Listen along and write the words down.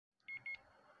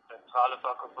Zentrale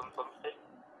für 55.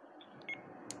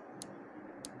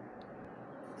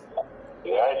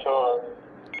 Ja, ich höre.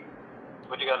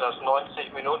 Rüdiger, das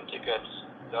 90-Minuten-Ticket,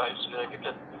 gibt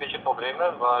es irgendwelche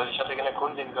Probleme, weil ich hatte eine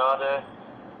Kundin gerade,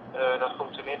 das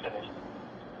funktionierte nicht.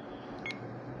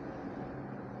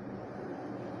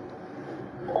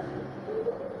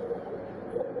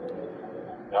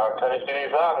 Ja, kann ich dir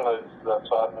nicht sagen,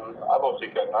 das war ein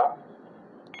Abo-Ticket, ne?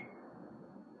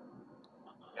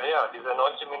 Ja, diese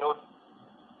 90 Minuten.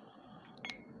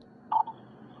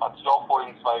 Hat sich auch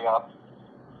vorhin 2 gehabt.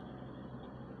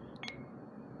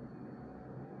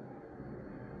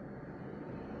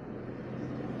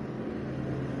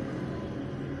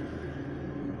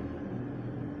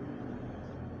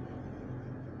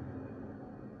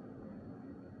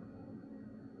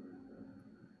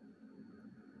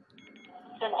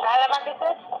 Zentrale mal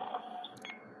bitte.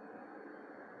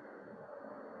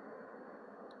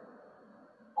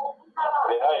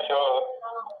 Ja, ich höre.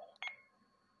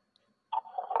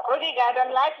 Rüdiger,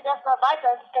 dann leite das mal weiter.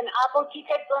 Das ist kein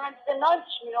Abo-Ticket, sondern diese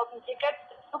 90-Minuten-Ticket.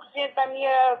 Das funktioniert bei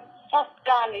mir fast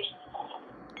gar nicht.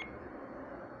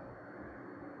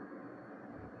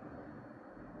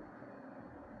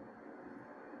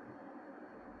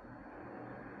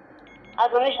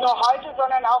 Also nicht nur heute,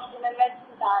 sondern auch in den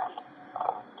letzten Tagen.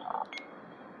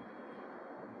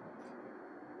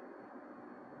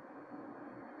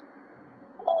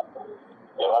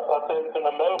 Ja, was hast du denn für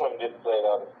eine Meldung im Display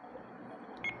dann?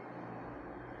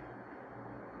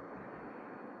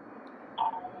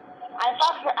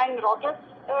 Einfach ein rotes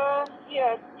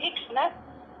hier X, ne?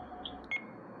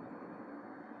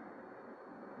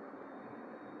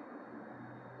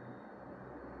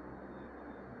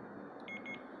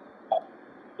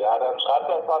 Ja, dann schreib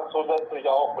das mal zusätzlich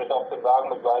auch mit auf den Wagen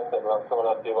begleitet, dann können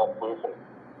wir das hier überprüfen.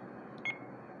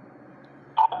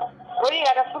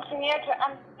 Rüdiger, das funktioniert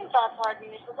an den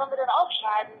Fahrzeugen nicht. Was sollen wir denn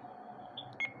aufschreiben?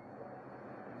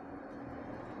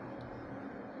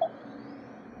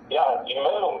 Ja, die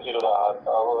Meldung, die du da hast,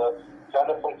 also das ist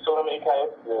keine Funktion im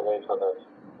EKS-Gerät oder nicht.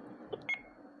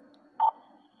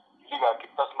 Digga,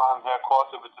 gib das mal an Herr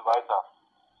Korte bitte weiter.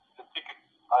 Das Ticket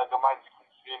allgemein, die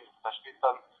funktionieren nicht. Da steht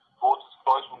dann rotes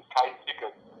Kreuz und kein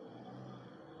Ticket.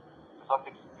 Das hat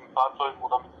nichts mit dem Fahrzeug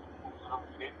oder mit unserem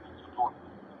Gerät zu tun.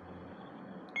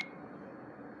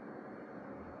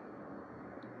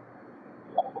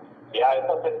 Ja, ist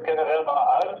das jetzt generell bei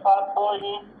allen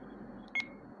Fahrzeugen?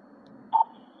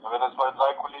 Wenn das bei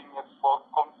 3 Kollegen jetzt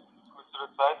vorkommt, zu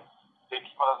der Zeit, denke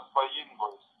ich mal, dass es bei jedem so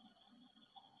ist.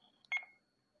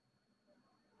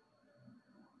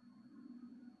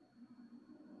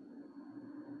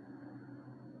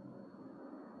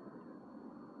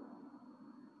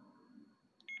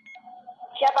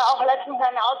 Ich habe auch letztens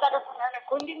eine Aussage von einer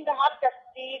Kundin gehabt, dass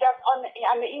sie das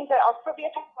an der Insel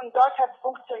ausprobiert hat und dort hat es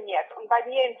funktioniert und bei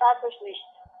mir im Fahrzeug nicht.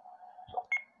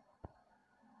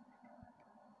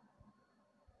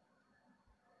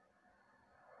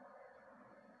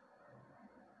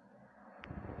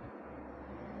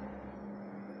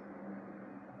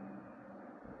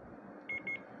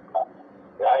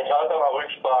 Ja, ich halte mal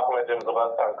Rücksprache mit dem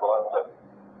Sebastian Korte.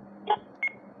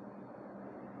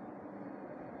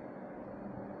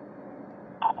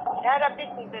 Ja, da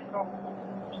bitten Sie drum.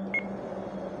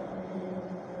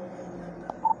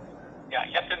 Ja,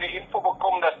 ich hatte eine Info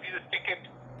bekommen, dass dieses Ticket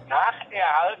nach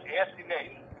Erhalt erst in der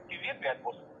Insel aktiviert werden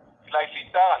muss. Vielleicht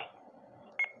liegt daran.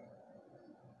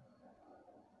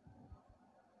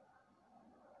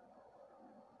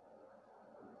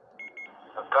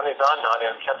 Das kann nicht sein,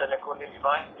 Daniel. Ich hatte eine Kundin, die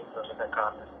weiß nicht, dass mit der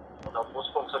Karte. Und am Bus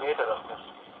funktionierte das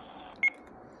nicht.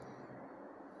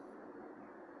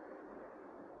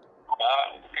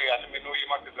 Ja, okay, hatte mir nur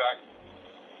jemand gesagt.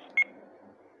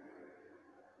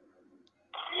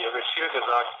 Mir wird viel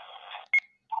gesagt.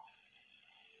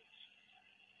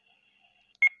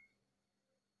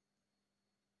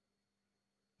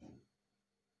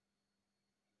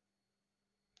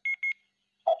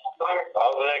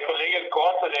 Also der Kollege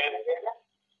Korte,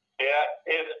 der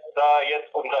ist da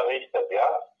jetzt unterrichtet,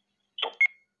 ja?